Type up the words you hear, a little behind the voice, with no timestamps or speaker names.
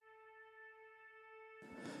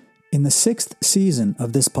In the sixth season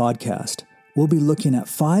of this podcast, we'll be looking at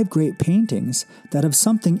 5 great paintings that have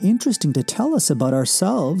something interesting to tell us about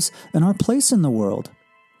ourselves and our place in the world.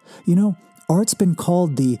 You know, art's been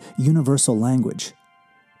called the universal language.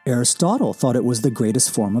 Aristotle thought it was the greatest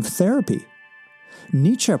form of therapy.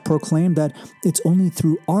 Nietzsche proclaimed that it's only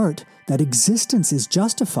through art that existence is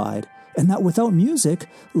justified, and that without music,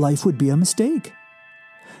 life would be a mistake.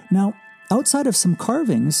 Now, outside of some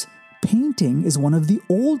carvings, painting is one of the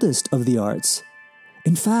oldest of the arts.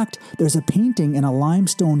 In fact, there's a painting in a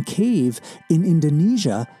limestone cave in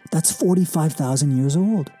Indonesia that's 45,000 years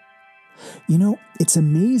old. You know, it's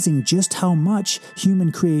amazing just how much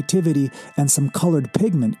human creativity and some colored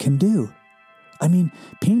pigment can do. I mean,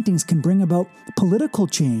 paintings can bring about political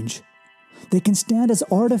change. They can stand as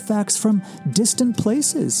artifacts from distant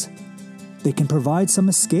places. They can provide some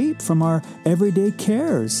escape from our everyday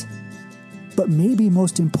cares. But maybe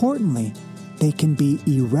most importantly, they can be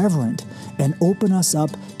irreverent and open us up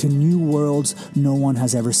to new worlds no one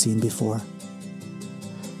has ever seen before.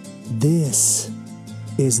 This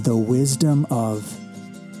is the wisdom of,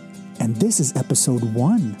 and this is episode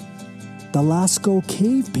 1, the Lascaux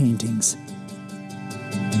Cave Paintings.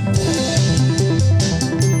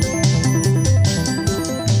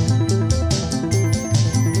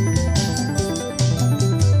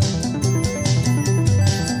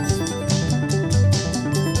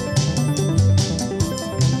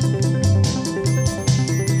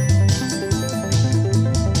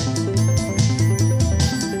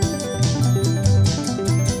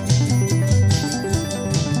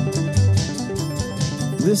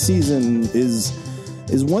 This season is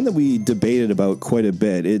one that we debated about quite a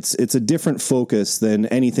bit. It's a different focus than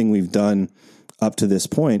anything we've done up to this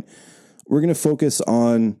point. We're going to focus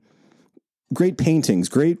on great paintings,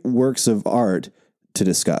 great works of art to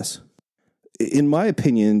discuss. In my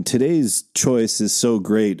opinion, today's choice is so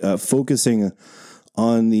great. Focusing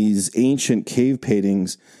on these ancient cave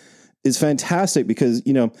paintings is fantastic because,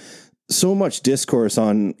 you know, so much discourse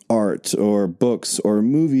on art or books or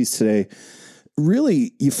movies today,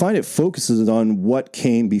 really, you find it focuses on what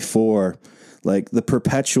came before, like the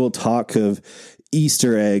perpetual talk of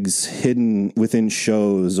Easter eggs hidden within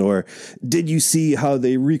shows, or did you see how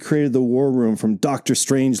they recreated the war room from Dr.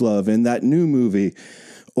 Strangelove in that new movie,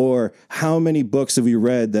 or how many books have we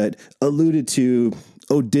read that alluded to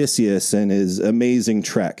Odysseus and his amazing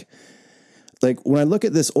trek? Like, when I look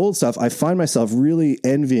at this old stuff, I find myself really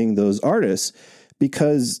envying those artists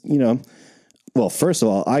because, you know, well, first of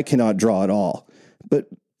all, I cannot draw at all, but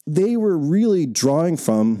they were really drawing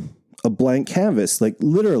from a blank canvas, like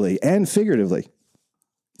literally and figuratively.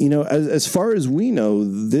 You know, as far as we know,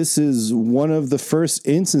 this is one of the first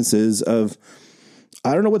instances of,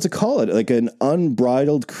 I don't know what to call it, like an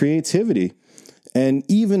unbridled creativity. And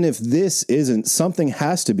even if this isn't, something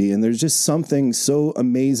has to be, and there's just something so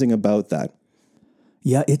amazing about that.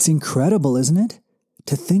 Yeah, it's incredible, isn't it?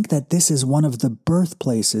 To think that this is one of the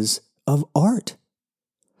birthplaces of art.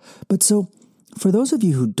 But so, for those of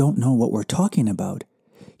you who don't know what we're talking about,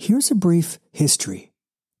 here's a brief history.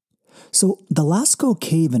 So, the Lascaux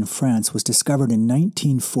Cave in France was discovered in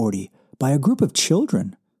 1940 by a group of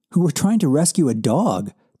children who were trying to rescue a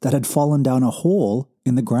dog that had fallen down a hole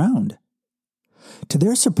in the ground. To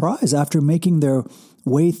their surprise, after making their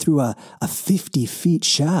way through a 50-feet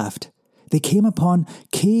shaft, they came upon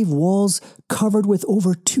cave walls covered with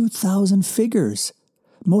over 2,000 figures,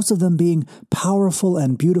 most of them being powerful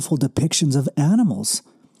and beautiful depictions of animals.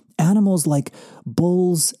 Animals like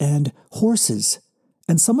bulls and horses,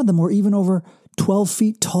 and some of them were even over 12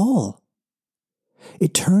 feet tall.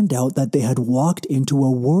 It turned out that they had walked into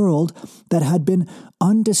a world that had been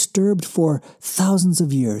undisturbed for thousands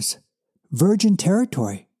of years, virgin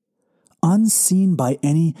territory, unseen by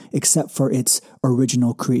any except for its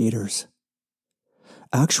original creators.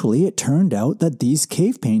 Actually, it turned out that these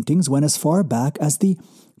cave paintings went as far back as the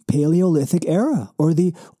Paleolithic era, or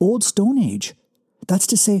the Old Stone Age. That's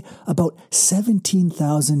to say, about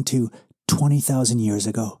 17,000 to 20,000 years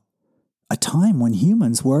ago, a time when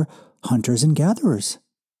humans were hunters and gatherers.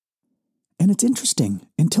 And it's interesting,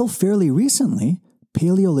 until fairly recently,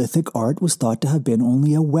 Paleolithic art was thought to have been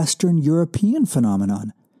only a Western European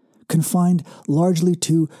phenomenon, confined largely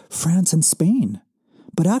to France and Spain.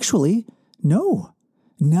 But actually, no.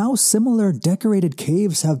 Now similar decorated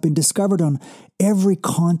caves have been discovered on every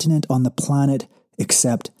continent on the planet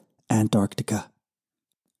except Antarctica.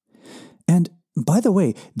 And by the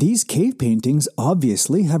way, these cave paintings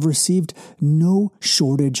obviously have received no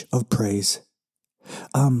shortage of praise.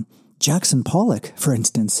 Jackson Pollock, for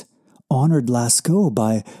instance, honored Lascaux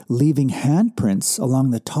by leaving handprints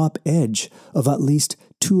along the top edge of at least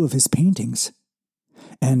 2 of his paintings.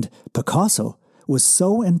 And Picasso was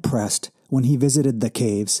so impressed when he visited the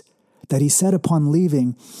caves that he said upon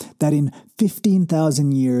leaving that in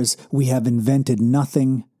 15,000 years we have invented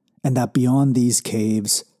nothing, and that beyond these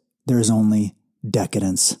caves there is only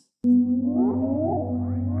decadence.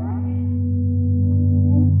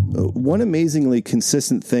 One amazingly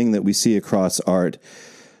consistent thing that we see across art,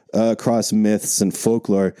 across myths and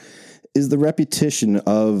folklore, is the repetition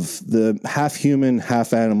of the half-human,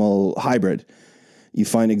 half-animal hybrid. You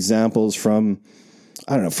find examples from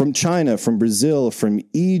China, from Brazil, from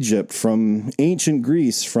Egypt, from ancient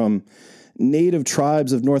Greece, from native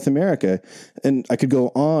tribes of North America. And I could go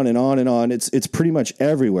on and on and on. It's pretty much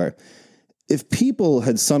everywhere. If people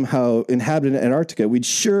had somehow inhabited Antarctica, we'd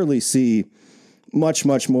surely see much,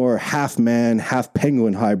 much more half-man,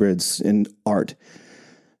 half-penguin hybrids in art.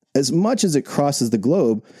 As much as it crosses the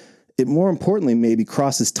globe, it more importantly maybe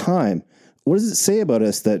crosses time. What does it say about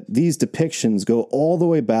us that these depictions go all the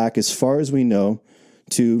way back, as far as we know,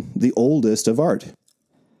 to the oldest of art?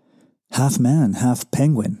 Half man, half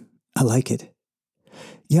penguin. I like it.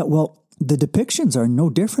 Yeah, well, the depictions are no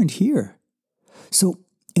different here. So,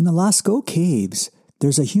 in the Lascaux Caves,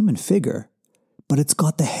 there's a human figure, but it's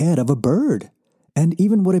got the head of a bird, and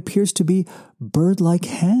even what appears to be bird-like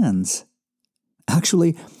hands.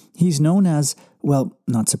 Actually, he's known as, well,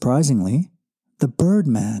 not surprisingly, the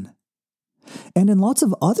Birdman. And in lots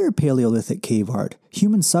of other Paleolithic cave art,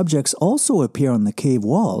 human subjects also appear on the cave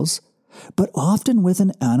walls, but often with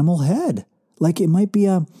an animal head. Like it might be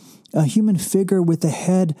a human figure with the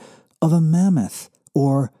head of a mammoth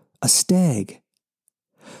or a stag.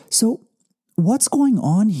 So, what's going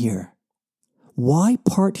on here? Why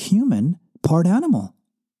part human, part animal?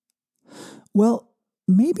 Well,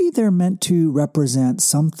 maybe they're meant to represent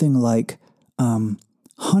something like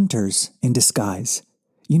hunters in disguise.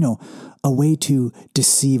 You know, a way to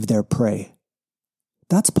deceive their prey.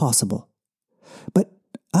 That's possible. But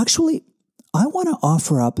actually, I want to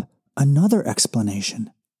offer up another explanation.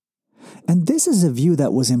 And this is a view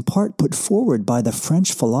that was in part put forward by the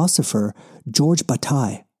French philosopher Georges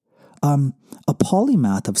Bataille, a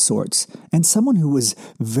polymath of sorts, and someone who was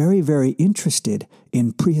very, very interested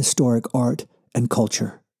in prehistoric art and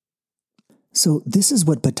culture. So this is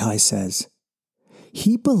what Bataille says.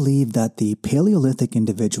 He believed that the Paleolithic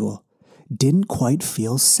individual didn't quite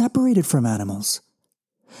feel separated from animals.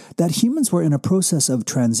 That humans were in a process of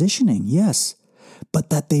transitioning, yes, but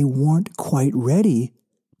that they weren't quite ready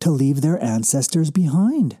to leave their ancestors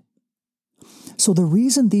behind. So the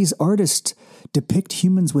reason these artists depict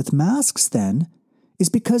humans with masks then is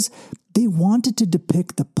because they wanted to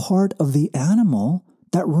depict the part of the animal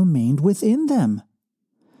that remained within them,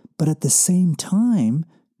 but at the same time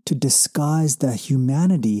to disguise the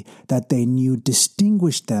humanity that they knew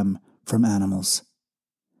distinguished them from animals.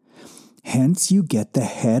 Hence, you get the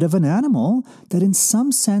head of an animal that in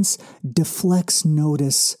some sense deflects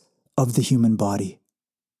notice of the human body.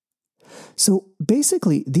 So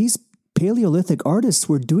basically, these Paleolithic artists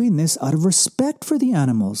were doing this out of respect for the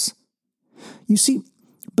animals. You see,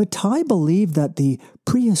 Bataille believed that the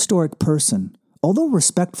prehistoric person, although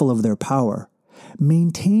respectful of their power,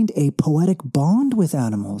 maintained a poetic bond with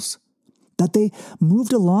animals, that they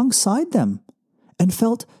moved alongside them and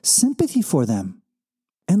felt sympathy for them.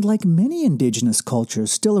 And like many indigenous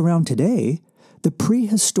cultures still around today, the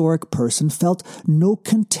prehistoric person felt no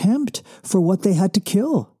contempt for what they had to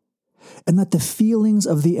kill, and that the feelings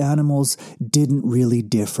of the animals didn't really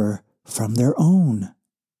differ from their own.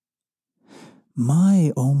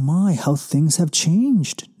 My, oh my, how things have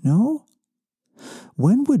changed, no?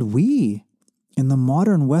 When would we, in the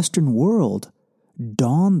modern Western world,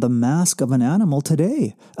 don the mask of an animal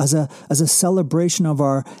today as a celebration of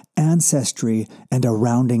our ancestry and a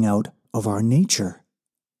rounding out of our nature?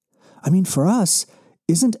 I mean, for us,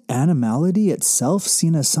 isn't animality itself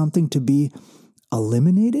seen as something to be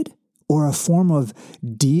eliminated or a form of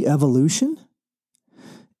de-evolution?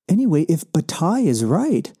 Anyway, if Bataille is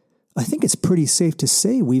right, I think it's pretty safe to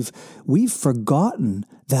say we've forgotten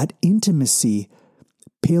that intimacy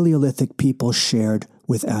Paleolithic people shared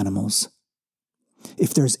with animals.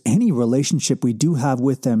 If there's any relationship we do have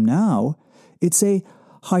with them now, it's a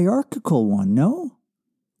hierarchical one, no?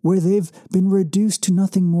 Where they've been reduced to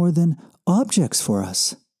nothing more than objects for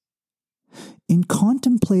us. In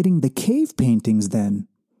contemplating the cave paintings, then,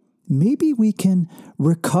 maybe we can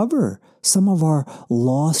recover some of our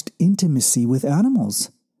lost intimacy with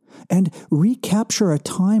animals and recapture a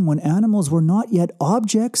time when animals were not yet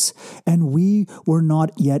objects and we were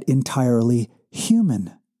not yet entirely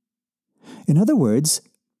human. In other words,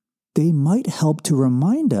 they might help to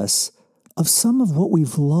remind us of some of what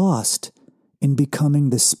we've lost in becoming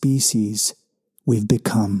the species we've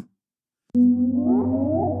become.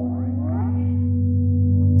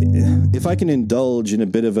 If I can indulge in a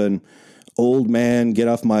bit of an old man get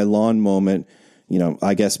off my lawn moment,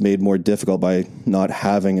 I guess made more difficult by not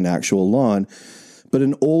having an actual lawn, but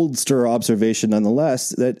an oldster observation nonetheless,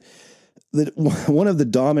 that one of the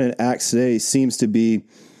dominant acts today seems to be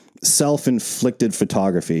self-inflicted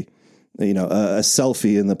photography. A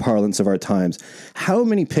selfie in the parlance of our times. How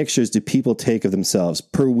many pictures do people take of themselves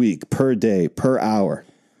per week, per day, per hour?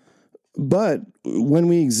 But when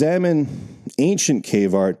we examine ancient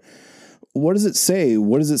cave art, what does it say?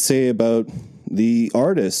 What does it say about the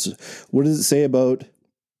artists? What does it say about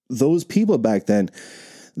those people back then?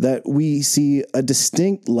 That we see a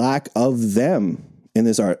distinct lack of them in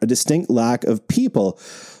this art, a distinct lack of people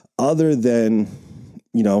other than,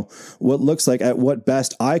 what looks like, at what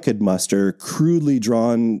best I could muster, crudely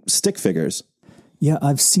drawn stick figures. Yeah,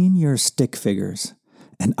 I've seen your stick figures,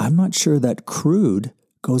 and I'm not sure that crude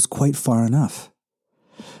goes quite far enough.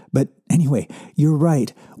 But anyway, you're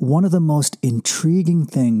right. One of the most intriguing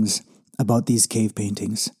things about these cave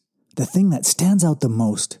paintings, the thing that stands out the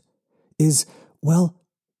most, is,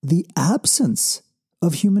 the absence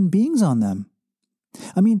of human beings on them.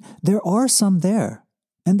 I mean, there are some there,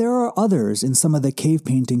 and there are others in some of the cave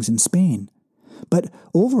paintings in Spain. But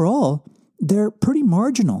overall, they're pretty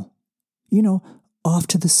marginal. Off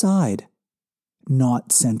to the side,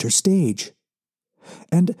 not center stage.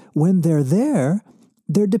 And when they're there,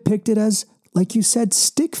 they're depicted as, like you said,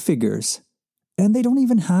 stick figures, and they don't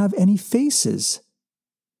even have any faces.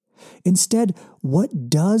 Instead, what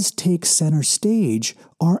does take center stage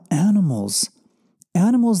are animals.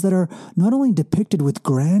 Animals that are not only depicted with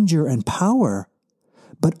grandeur and power,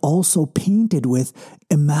 but also painted with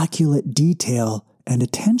immaculate detail and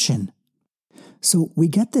attention. So we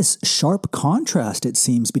get this sharp contrast, it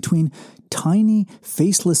seems, between tiny,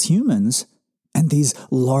 faceless humans and these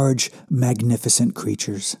large, magnificent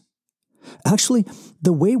creatures. Actually,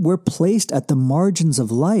 the way we're placed at the margins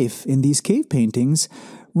of life in these cave paintings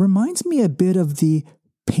reminds me a bit of the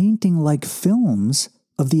painting-like films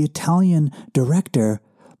of the Italian director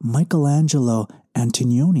Michelangelo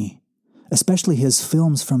Antonioni, especially his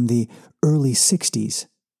films from the early 60s.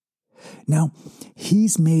 Now,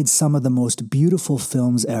 he's made some of the most beautiful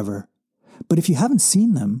films ever, but if you haven't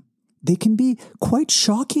seen them, they can be quite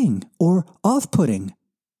shocking or off-putting.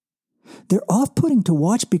 They're off-putting to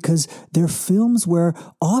watch because they're films where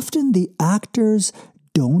often the actors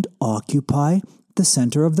don't occupy the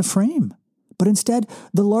center of the frame, but instead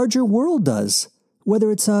the larger world does,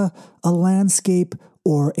 whether it's a landscape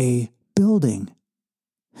or a building.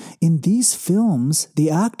 In these films, the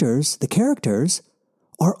actors, the characters,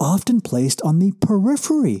 are often placed on the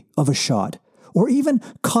periphery of a shot, or even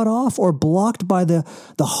cut off or blocked by the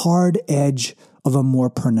hard edge of a more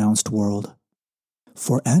pronounced world.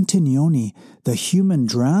 For Antonioni, the human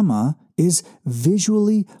drama is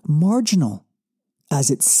visually marginal, as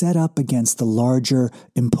it's set up against the larger,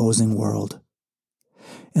 imposing world.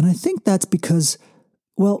 And I think that's because,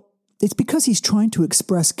 it's because he's trying to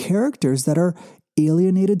express characters that are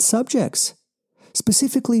alienated subjects.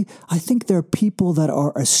 Specifically, I think they're people that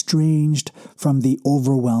are estranged from the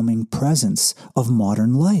overwhelming presence of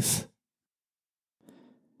modern life.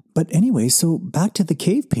 But anyway, so back to the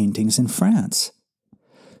cave paintings in France.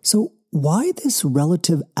 So why this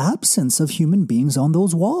relative absence of human beings on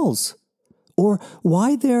those walls? Or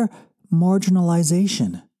why their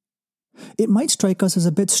marginalization? It might strike us as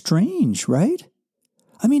a bit strange, right?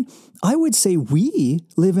 I mean, I would say we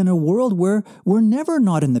live in a world where we're never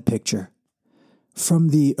not in the picture. From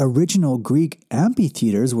the original Greek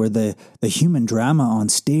amphitheaters where the human drama on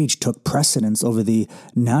stage took precedence over the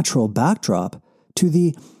natural backdrop, to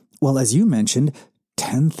the, as you mentioned,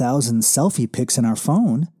 10,000 selfie pics in our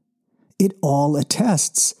phone, it all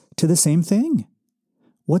attests to the same thing.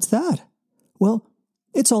 What's that? Well,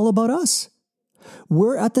 it's all about us.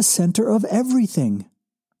 We're at the center of everything.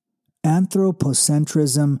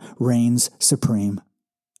 Anthropocentrism reigns supreme.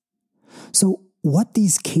 So what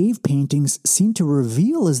these cave paintings seem to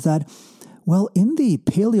reveal is that, in the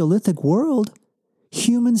Paleolithic world,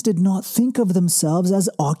 humans did not think of themselves as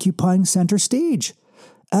occupying center stage,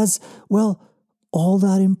 as, all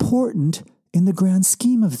that important in the grand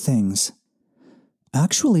scheme of things.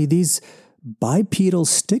 Actually, these bipedal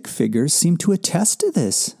stick figures seem to attest to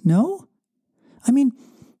this, no? I mean,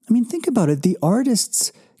 think about it. The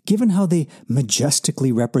artists, given how they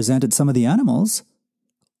majestically represented some of the animals,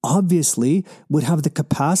 obviously would have the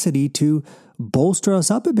capacity to bolster us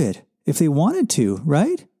up a bit if they wanted to,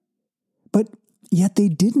 right? But yet they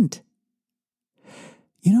didn't.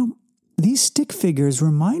 These stick figures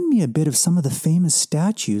remind me a bit of some of the famous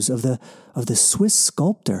statues of the Swiss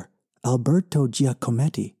sculptor Alberto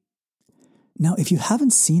Giacometti. Now, if you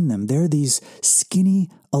haven't seen them, they're these skinny,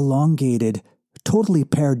 elongated, totally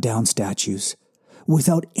pared down statues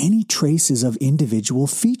without any traces of individual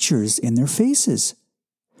features in their faces.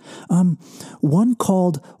 One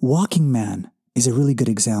called Walking Man is a really good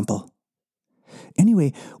example.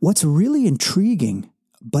 Anyway, what's really intriguing,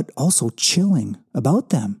 but also chilling about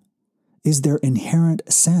them is their inherent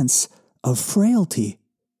sense of frailty.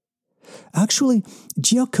 Actually,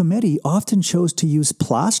 Giacometti often chose to use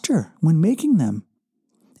plaster when making them,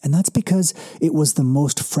 and that's because it was the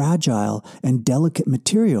most fragile and delicate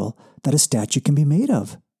material that a statue can be made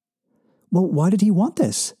of. Well, why did he want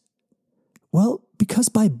this? Well, because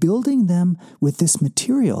by building them with this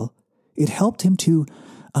material, it helped him to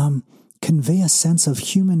convey a sense of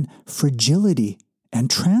human fragility and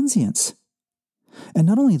transience. And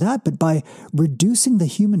not only that, but by reducing the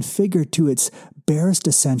human figure to its barest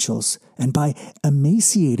essentials and by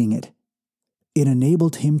emaciating it, it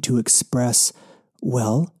enabled him to express,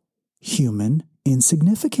 well, human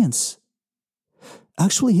insignificance.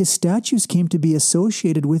 Actually, his statues came to be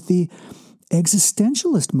associated with the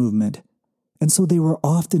existentialist movement, and so they were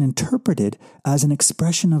often interpreted as an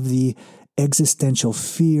expression of the existential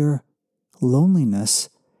fear, loneliness,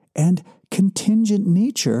 and contingent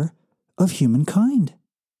nature of humankind.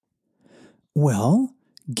 Well,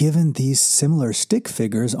 given these similar stick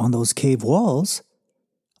figures on those cave walls,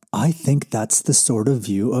 I think that's the sort of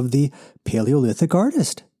view of the Paleolithic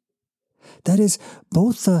artist. That is,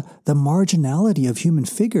 both the marginality of human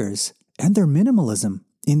figures and their minimalism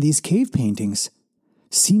in these cave paintings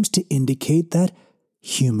seems to indicate that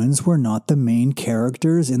humans were not the main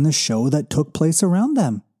characters in the show that took place around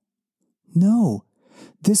them. No,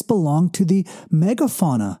 this belonged to the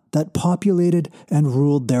megafauna that populated and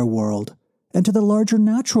ruled their world, and to the larger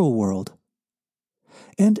natural world.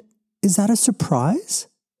 And is that a surprise?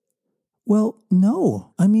 Well,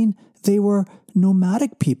 no. I mean, they were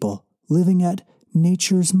nomadic people living at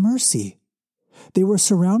nature's mercy. They were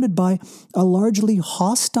surrounded by a largely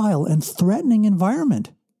hostile and threatening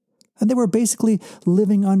environment, and they were basically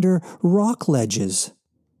living under rock ledges.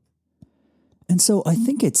 And so I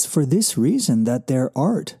think it's for this reason that their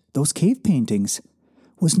art, those cave paintings,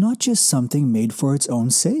 was not just something made for its own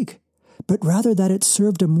sake, but rather that it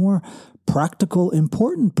served a more practical,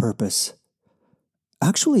 important purpose.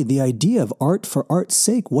 Actually, the idea of art for art's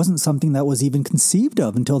sake wasn't something that was even conceived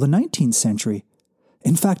of until the 19th century.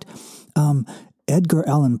 In fact, Edgar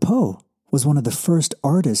Allan Poe was one of the first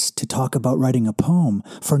artists to talk about writing a poem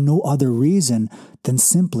for no other reason than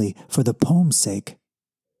simply for the poem's sake.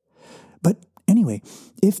 But anyway,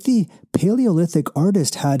 if the Paleolithic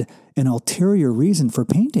artist had an ulterior reason for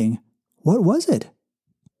painting, what was it?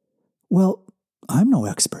 Well, I'm no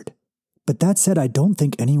expert, but that said, I don't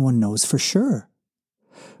think anyone knows for sure.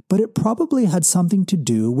 But it probably had something to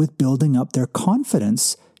do with building up their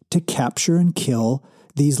confidence to capture and kill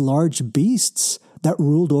these large beasts that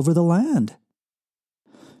ruled over the land.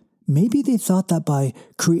 Maybe they thought that by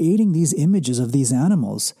creating these images of these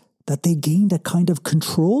animals, that they gained a kind of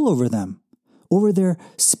control over them, over their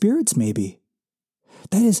spirits maybe.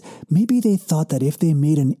 That is, maybe they thought that if they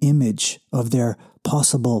made an image of their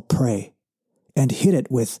possible prey and hit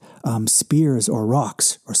it with spears or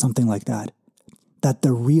rocks or something like that, that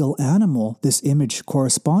the real animal this image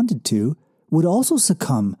corresponded to would also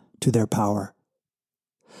succumb to their power.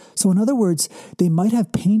 So in other words, they might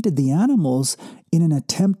have painted the animals in an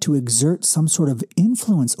attempt to exert some sort of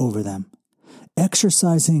influence over them,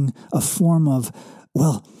 exercising a form of,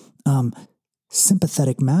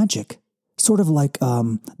 sympathetic magic, sort of like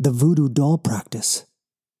the voodoo doll practice.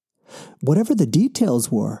 Whatever the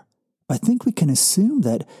details were, I think we can assume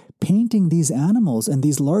that painting these animals and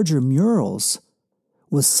these larger murals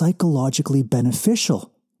was psychologically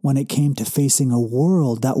beneficial when it came to facing a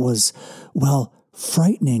world that was,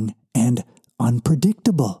 frightening and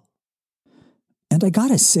unpredictable. And I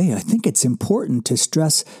gotta say, I think it's important to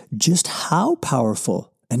stress just how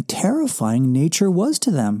powerful and terrifying nature was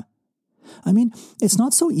to them. I mean, it's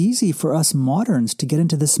not so easy for us moderns to get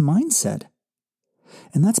into this mindset.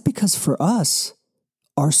 And that's because for us,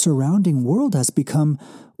 our surrounding world has become,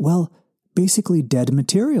 basically dead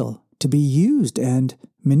material to be used and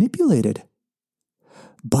manipulated.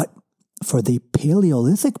 But for the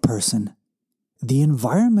Paleolithic person, the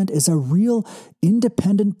environment is a real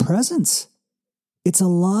independent presence. It's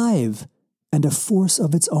alive and a force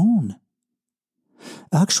of its own.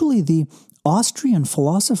 Actually, the Austrian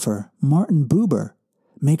philosopher Martin Buber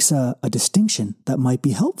makes a distinction that might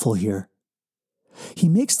be helpful here. He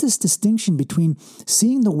makes this distinction between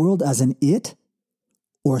seeing the world as an it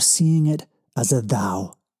or seeing it as a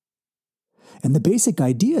thou. And the basic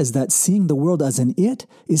idea is that seeing the world as an it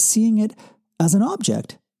is seeing it as an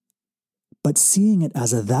object. But seeing it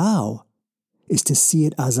as a thou is to see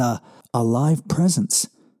it as a alive presence,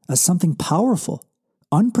 as something powerful,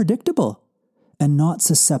 unpredictable, and not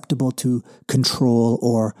susceptible to control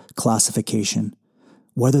or classification,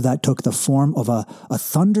 whether that took the form of a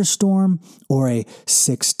thunderstorm or a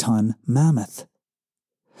 6-ton mammoth.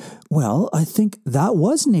 Well, I think that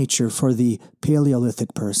was nature for the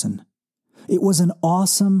Paleolithic person. It was an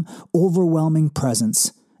awesome, overwhelming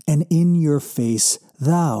presence, an in-your-face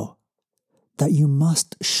thou, that you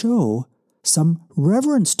must show some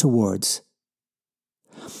reverence towards.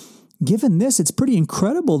 Given this, it's pretty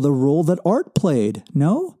incredible the role that art played,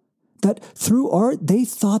 no? That through art, they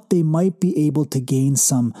thought they might be able to gain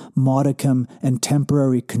some modicum and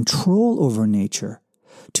temporary control over nature,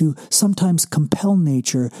 to sometimes compel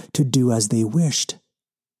nature to do as they wished.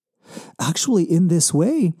 Actually, in this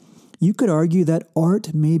way, you could argue that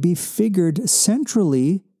art may be figured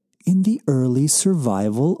centrally in the early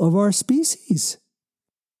survival of our species.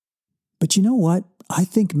 But you know what? I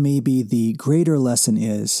think maybe the greater lesson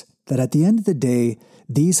is that at the end of the day,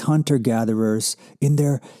 these hunter-gatherers, in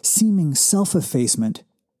their seeming self-effacement,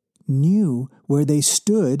 knew where they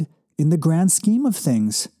stood in the grand scheme of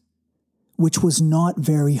things, which was not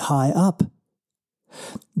very high up.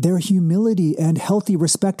 Their humility and healthy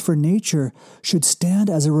respect for nature should stand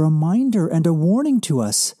as a reminder and a warning to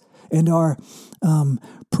us and our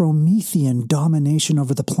Promethean domination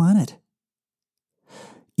over the planet.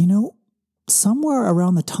 You know, somewhere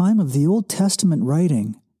around the time of the Old Testament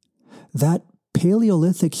writing, that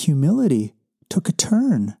Paleolithic humility took a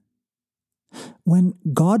turn. When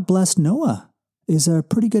God blessed Noah is a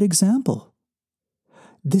pretty good example.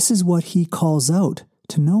 This is what he calls out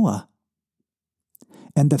to Noah.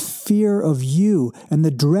 And the fear of you and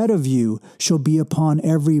the dread of you shall be upon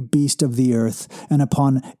every beast of the earth, and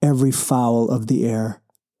upon every fowl of the air,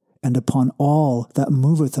 and upon all that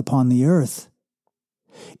moveth upon the earth.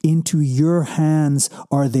 Into your hands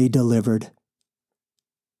are they delivered.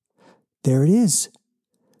 There it is.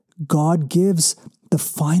 God gives the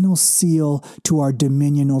final seal to our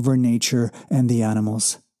dominion over nature and the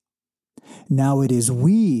animals. Now it is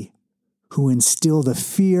we who instill the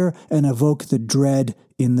fear and evoke the dread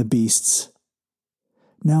in the beasts.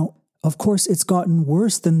 Now, of course, it's gotten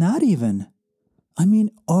worse than that even. I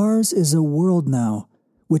mean, ours is a world now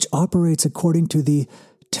which operates according to the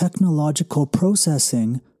technological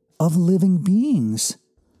processing of living beings,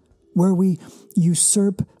 where we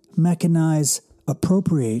usurp, mechanize,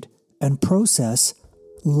 appropriate, and process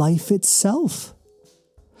life itself.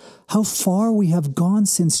 How far we have gone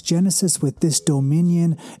since Genesis with this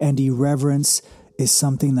dominion and irreverence is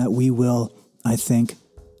something that we will, I think,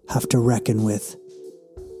 have to reckon with.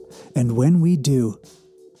 And when we do,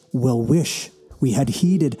 we'll wish we had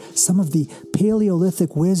heeded some of the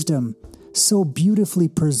Paleolithic wisdom so beautifully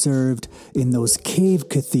preserved in those cave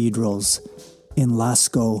cathedrals in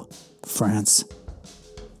Lascaux, France.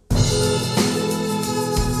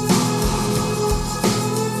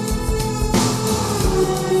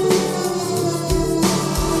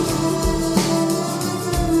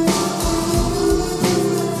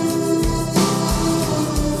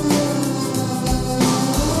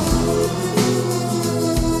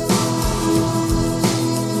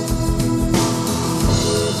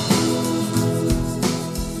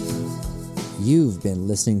 You've been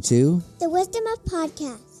listening to The Wisdom of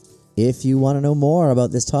Podcast. If you want to know more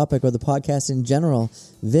about this topic or the podcast in general,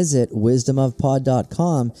 visit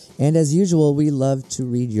wisdomofpod.com. And as usual, we love to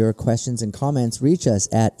read your questions and comments. Reach us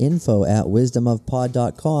at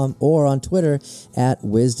info@wisdomofpod.com or on Twitter at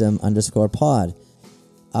wisdom_pod.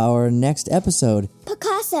 Our next episode,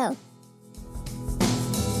 Picasso.